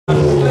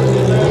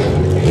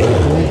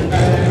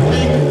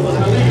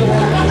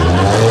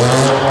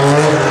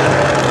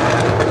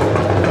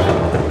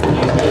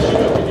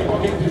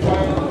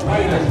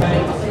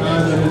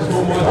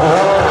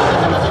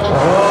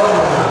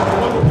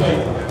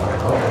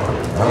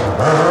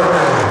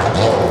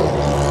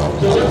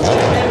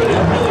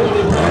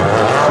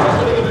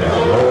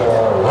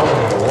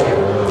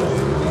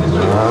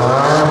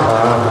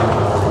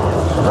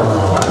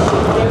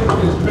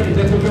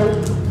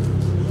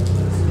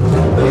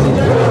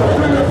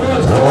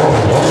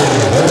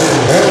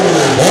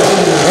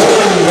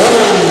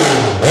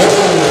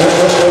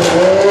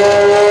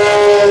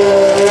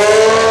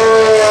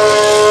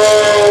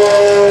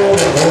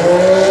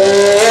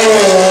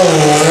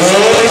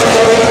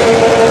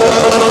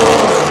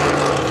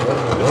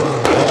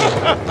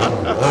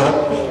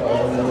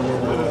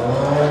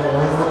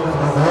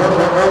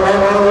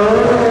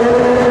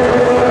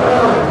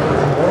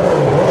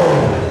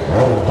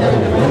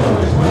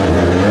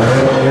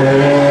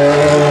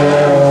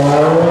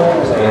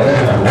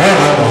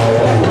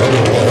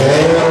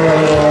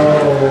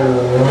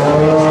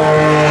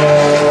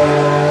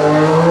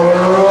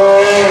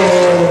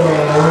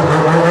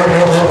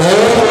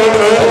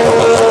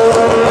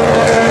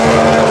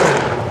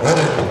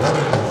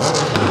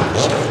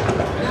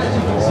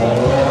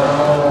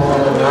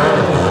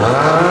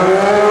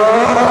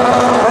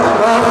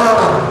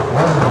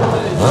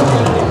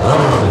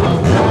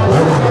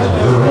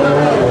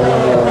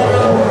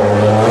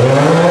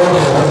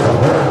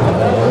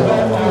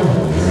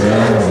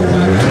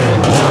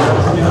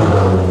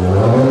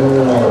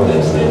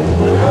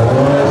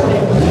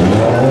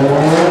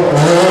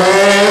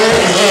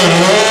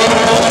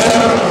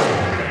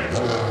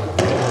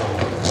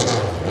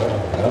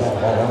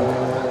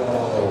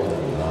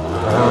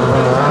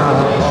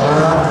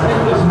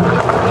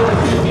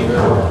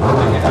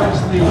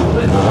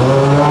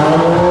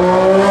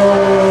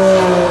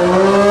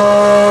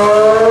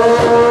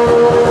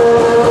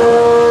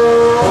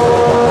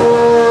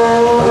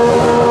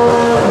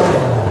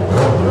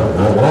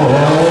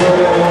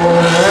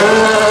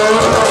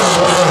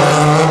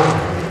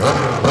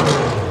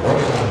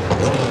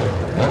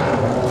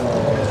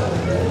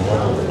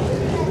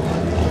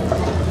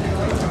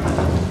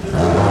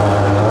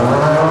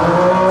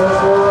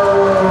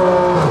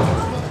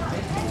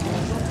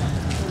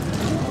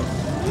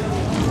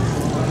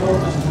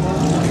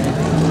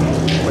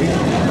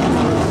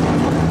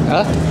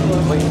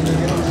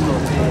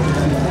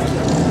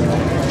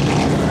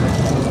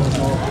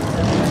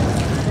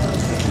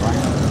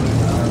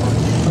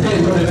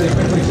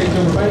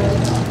your bike.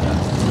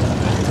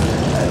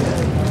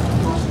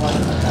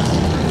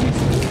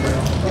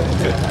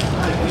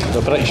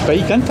 The British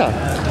bike, isn't it?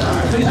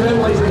 These are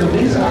outlining,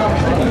 these are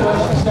pretty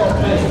much stock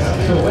bikes.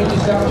 So when you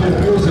start to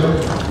abuse them,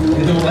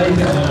 they don't like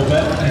it a little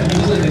bit. And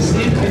usually the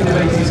safety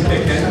devices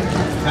kick in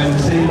and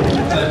say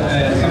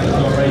something's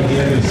not right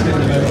here, they spin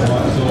them out a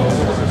lot. So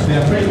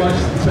they're pretty much,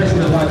 especially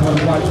the black one,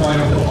 black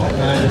fire,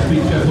 the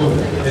speed triple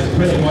is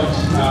pretty much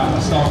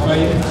a stock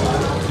bike.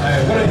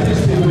 What I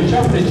just do, when we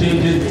jump and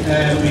changing,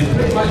 we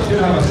pretty much do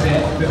have a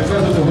set, but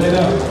because of the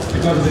weather,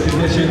 because of the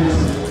conditions,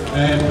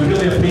 we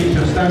really appreciate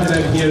you standing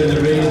out here in the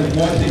rain,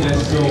 watching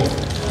this, so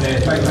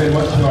thanks very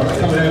much for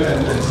coming out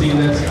and seeing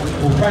this.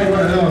 We'll try and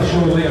run another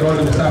show later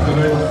on this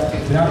afternoon.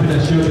 We're happy to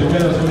show the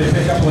weather's going to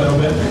pick up a little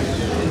bit.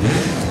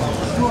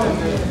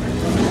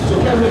 So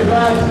Carmichael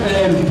Brad,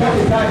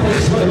 talking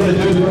tactics, what we're going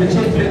to do is we're going to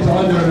change bits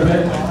under a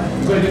bit.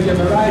 We're going to give you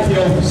a variety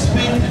of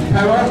speed,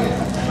 power,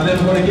 and then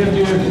we're going to give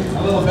you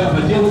a little bit of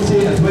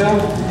agility as well.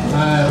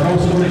 We're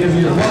also going to give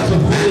you lots of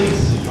pulleys,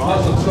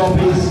 lots of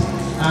stoppies,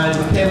 and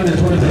Kevin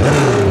is one of the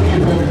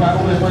few folks back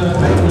on this one that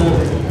might know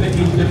that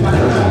he's the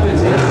final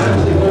ability to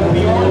actually go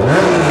beyond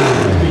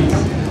speeds.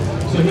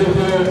 So he'll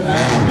do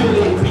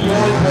really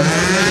beyond.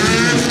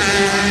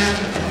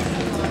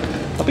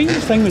 I bet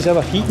this thing was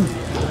ever heating.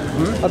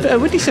 It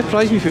wouldn't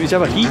surprise me if it was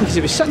ever heating, because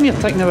it was sitting here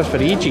ticking hours for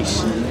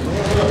ages. I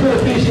really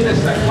appreciate this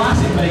is a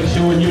classic bike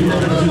show, and you've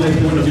never do like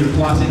one of your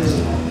classics.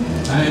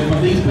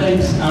 But these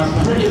bikes are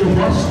pretty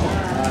robust.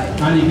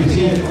 And you can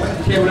see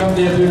Kevin up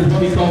there doing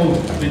what we call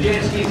the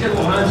jet ski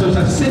single hand, so it's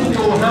a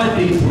single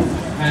handed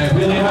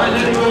wheelie. And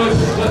there he goes,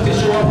 just to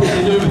show up what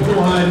you do with no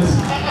hands.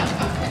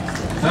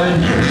 And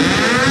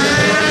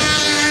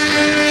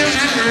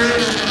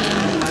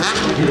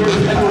you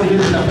notice everyone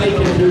here is a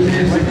bike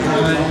enthusiast,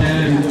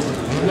 and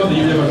not that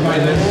you never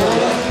find this,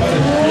 but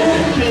the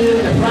training,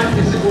 the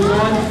practice that goes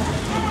on.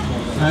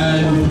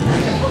 And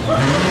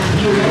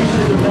he likes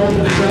to belong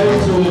to the crowd,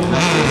 so you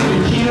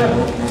cheer,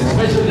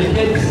 especially the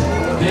kids.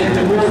 Then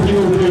the more he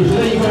will do. So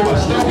there you go, a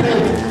stopper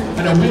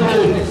and a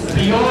wheelie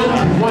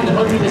beyond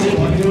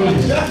 180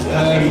 degrees.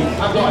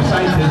 I'm not a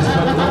scientist,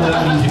 but not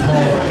that easy to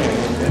call.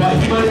 But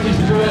if he manages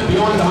to do it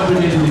beyond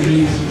 180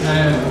 degrees,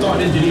 not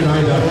an engineer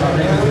either, I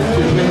reckon it's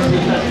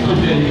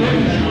 220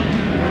 degrees.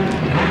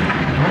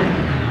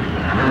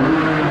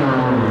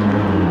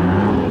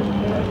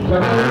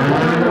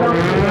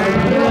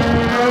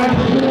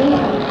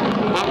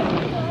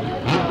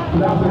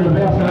 That's the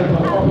reverse hand in the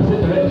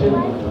opposite direction.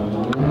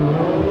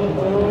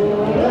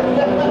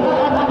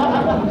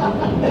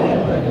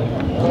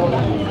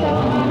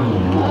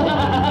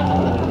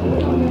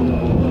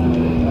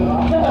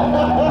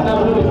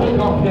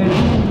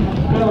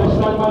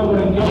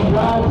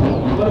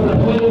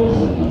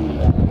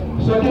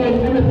 So again,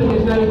 everything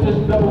is now just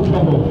double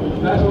trouble.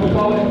 That's what we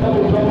call it,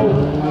 double trouble.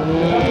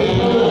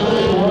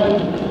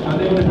 And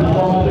they're going to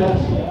perform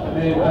this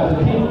as a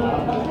team.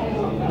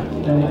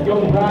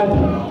 Young Brad,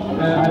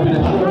 I've been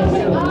assured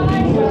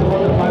he's the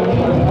one that finds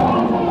for his car.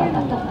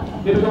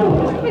 Here we go.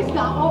 Is that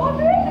all of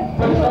it?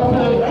 Put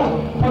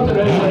it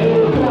ready.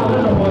 Come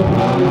on,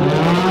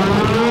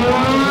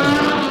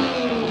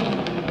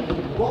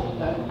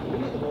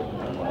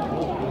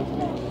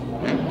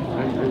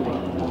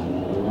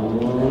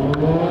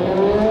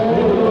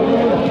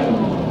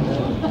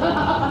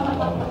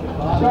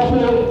 stop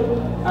it,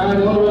 and a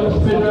little bit of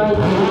spin out.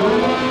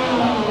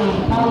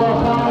 Power,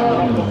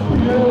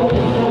 pure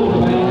control of the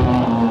lane.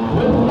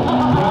 With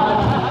Brad,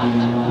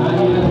 and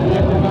he is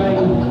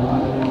electrifying.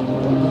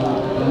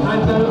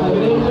 Hands out like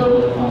an angel.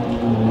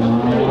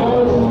 There he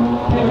goes.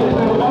 Kevin is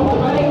now off the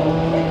bike.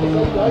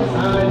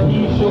 And he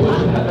shows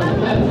that the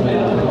left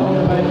pedal is on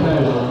the bike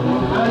now.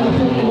 And he's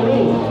in the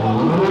lane.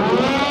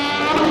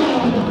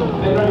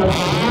 They bring up a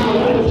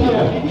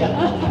chair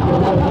for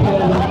both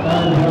Kevin and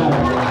Brad.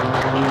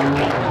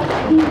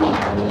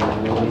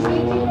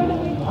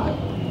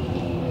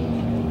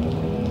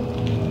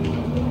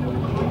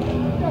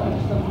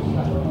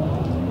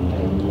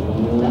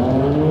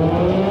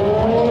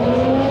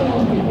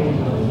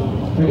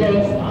 Again,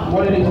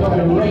 one of these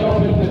coming right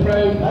up into the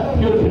crowd,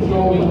 pure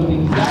control, he knows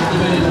exactly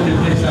where he's going to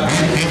place that.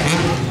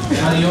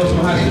 And he also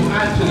has to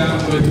add to that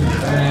with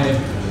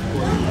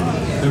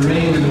the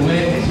rain and the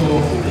wet, so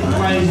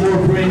applying more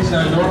brakes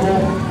than normal.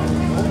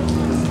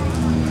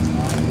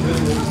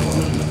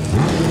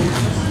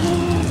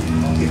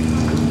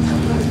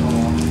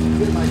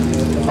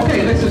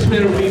 Okay, this is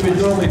where we would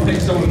normally pick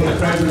someone from the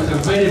crowd. It's a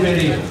very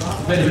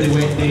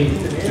wet day,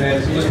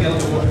 so let's get a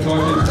little bit more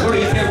precautions. Before we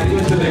get Kevin to go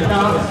into the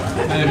car,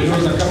 he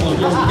knows a couple of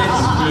young kids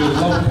who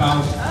love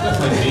cars, just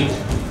like me.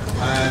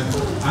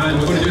 And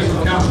we're going to do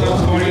some car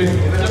stalls for you.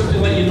 Just to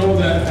let you know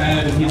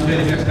that he's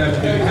very good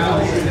at doing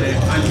cars,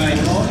 and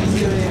bikes.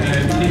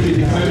 Maybe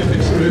the crowd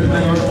fix the roof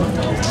thing on.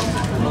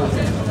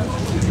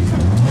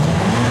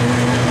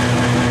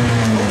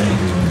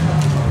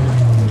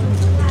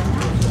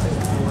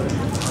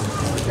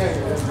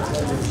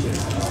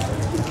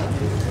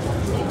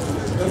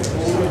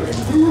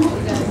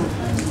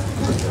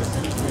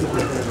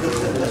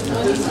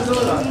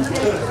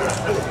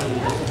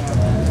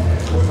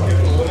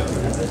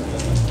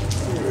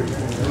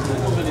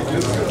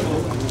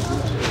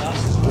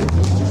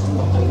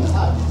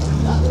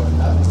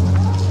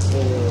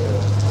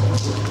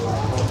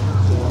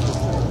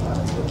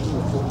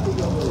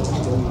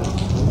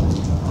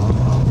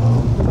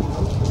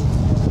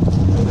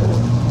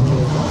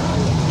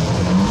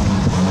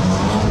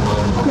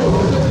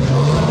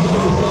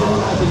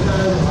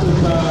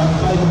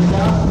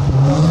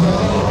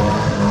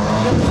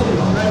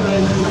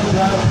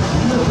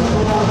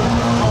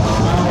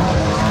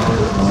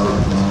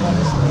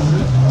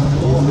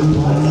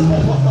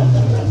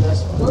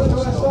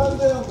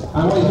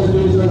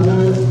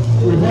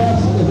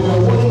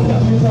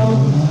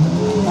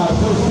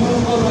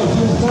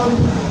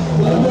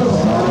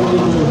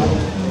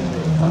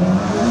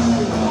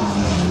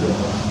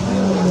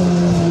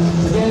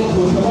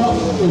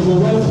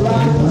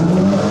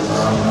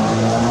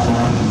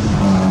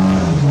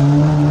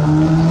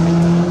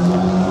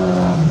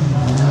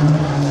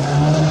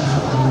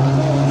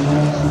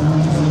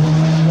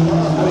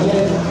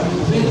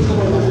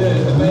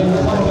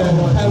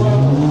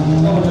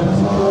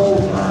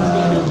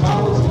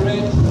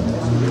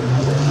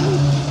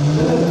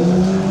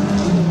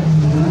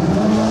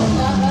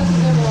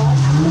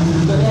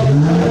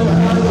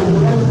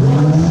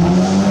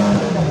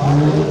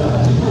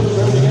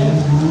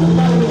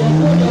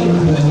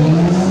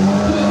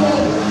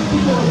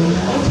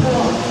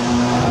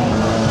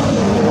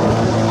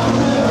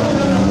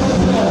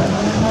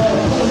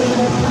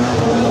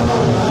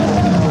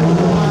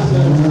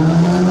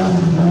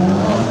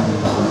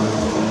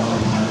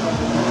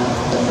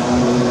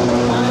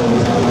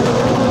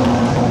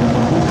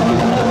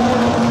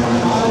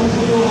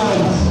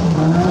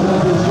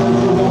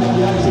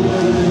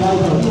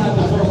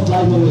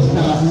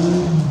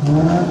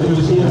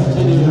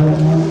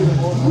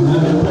 And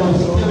of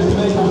course,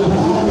 Carmichael with the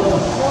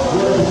world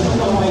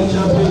superbike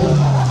champion.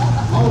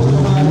 Also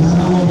has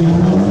some of your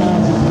pro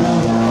cards as well.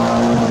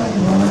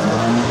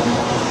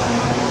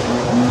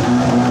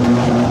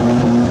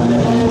 And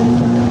again,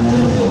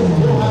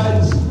 your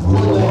hands,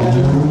 one leg out,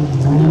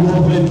 you're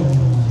open,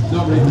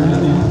 not ready.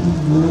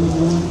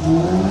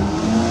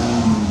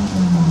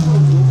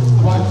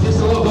 But just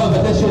a little bit of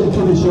addition to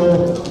the show,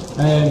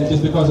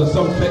 just because of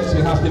some tricks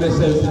we have to miss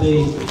out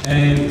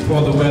today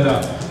for the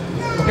weather.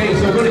 Okay, so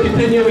we're going to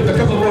continue with a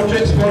couple more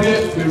tricks for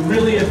you. We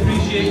really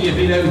appreciate you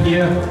being out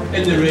here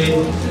in the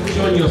rain,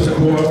 showing your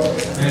support,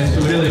 so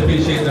we really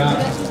appreciate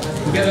that.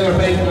 We'll get another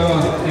bike,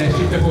 another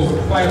sheep people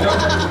fired up.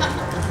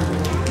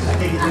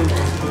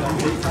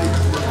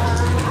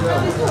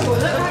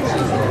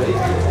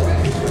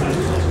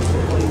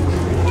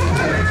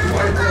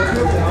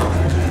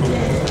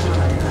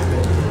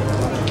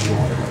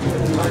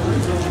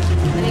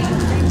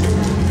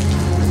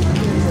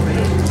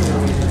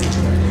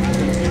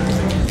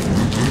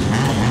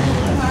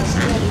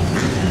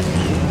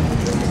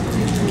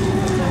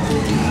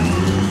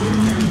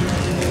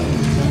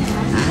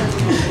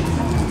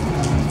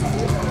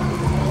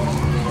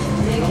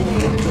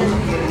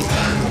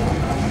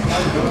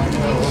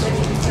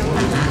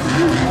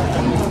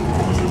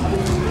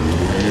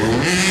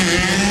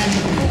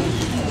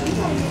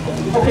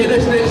 Okay,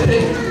 this next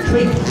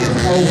trick is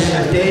called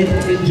a dead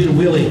engine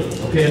wheelie.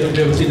 Okay, I don't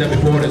know if you've seen that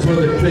before. It's one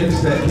of the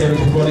tricks that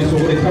Kevin's body. So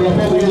we're going to turn off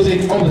all the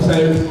music, all the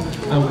sound,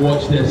 and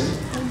watch this.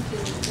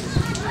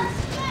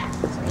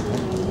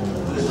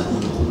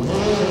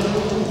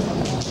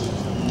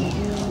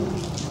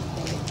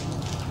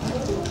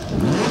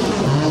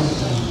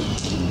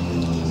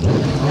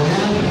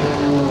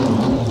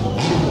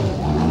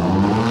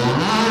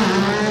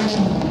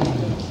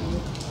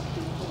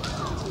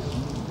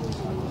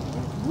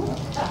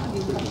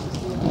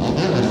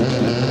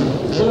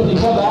 So if you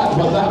got that,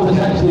 but that was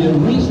actually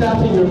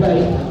restarting your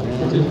bike,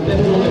 which is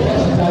difficult at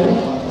best time,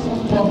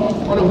 but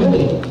on a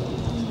wheelie.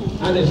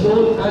 And it's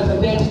known as a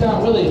dead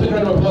start wheelie. Big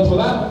round of applause for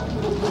that.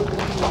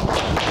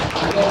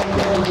 Again,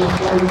 Kevin just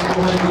going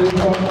behind the loop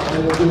and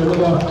we'll do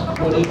another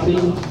 180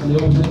 in the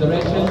opposite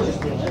direction.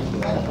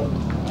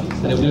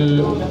 And we'll do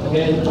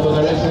again another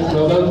direction.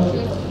 Well done.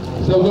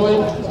 Still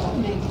going.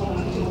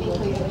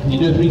 Can you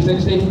do a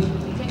 360?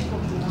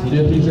 You do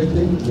a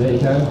 360? Yeah, you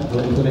can. Oh,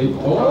 there you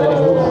go.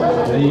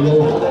 There you go.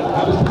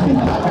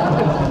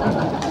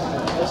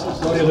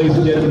 Sorry, ladies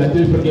and gentlemen, I do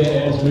forget it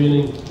is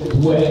raining. It's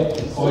wet,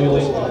 it's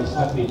oily, and it's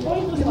slippy.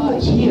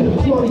 Cheer,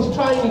 come on, he's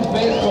trying his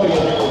best for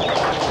you.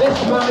 This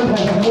man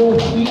has no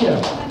fear.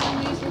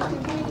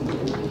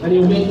 And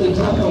he'll make the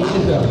tackle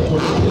later.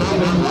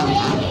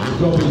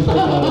 Drop his foot.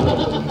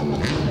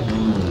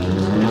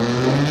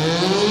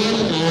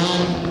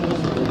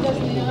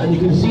 And you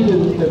can see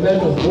the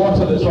amount of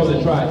water that's on the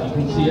track. You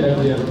can see it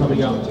out there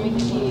coming up.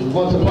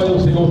 Lots of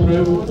piles to go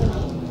through.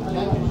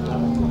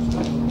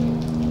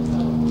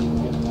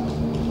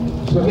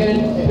 So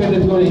again,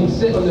 Kevin's going to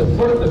sit on the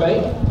front of the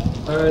bike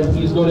and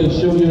he's going to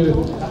show you,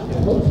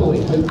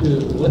 hopefully, how to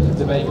lift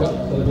the bike up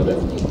a little bit.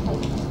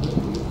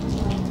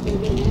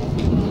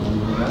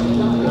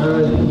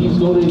 And he's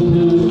going to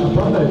do a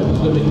burnout. He's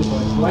going to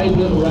slide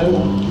it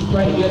around,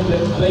 try to get the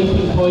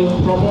biking point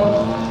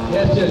proper. He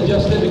has to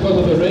adjust it because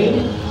of the rain.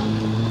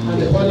 And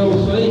the funnel,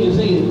 so you can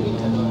see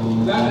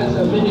that is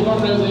a mini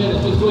burnout there.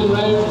 It's just going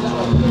round,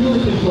 pure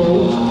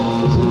control.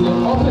 It's in the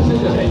opposite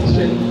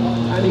direction,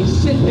 and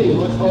he's sitting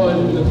on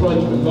the front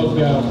of the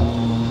guard.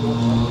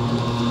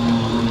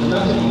 And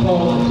that's what we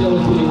call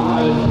agility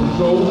and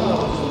control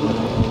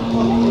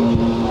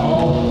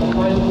of a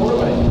flying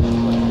motorbike.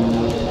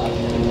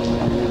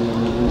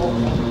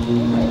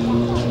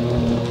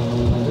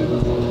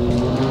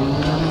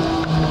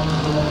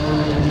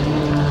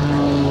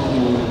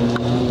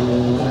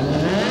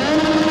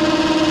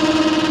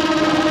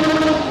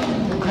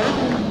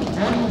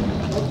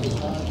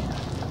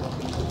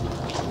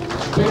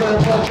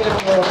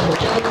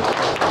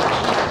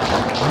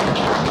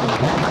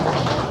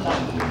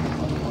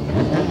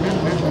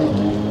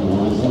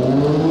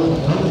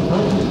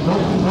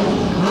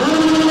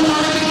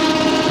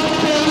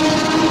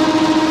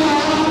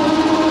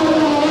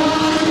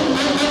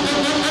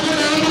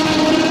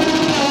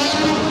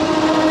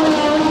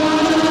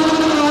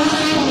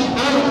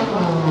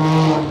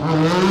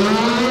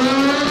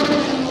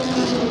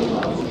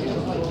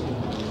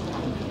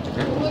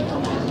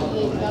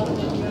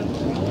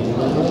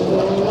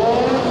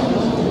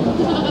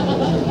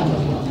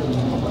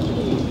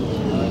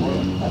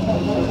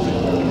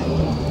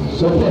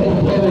 So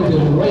Kevin is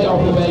right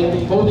off the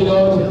bike, holding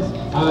on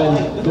and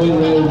going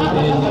around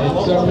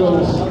in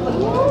circles,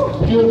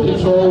 pure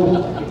control.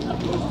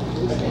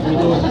 He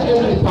knows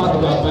every part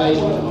of that bike.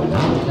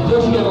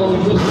 Just get on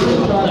used to the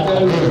track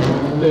down,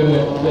 the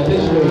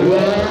additional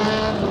wear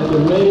and the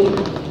rain.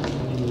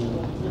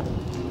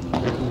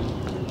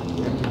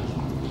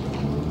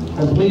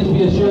 And please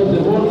be assured,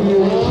 the more you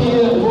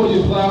cheer, the more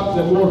you clap,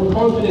 the more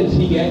confidence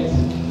he gets.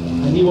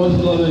 And he wants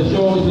to deliver the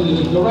show, so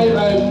he can go right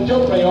round,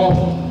 jump right off.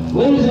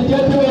 Ladies and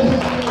gentlemen,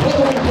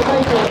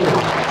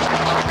 Carmichael.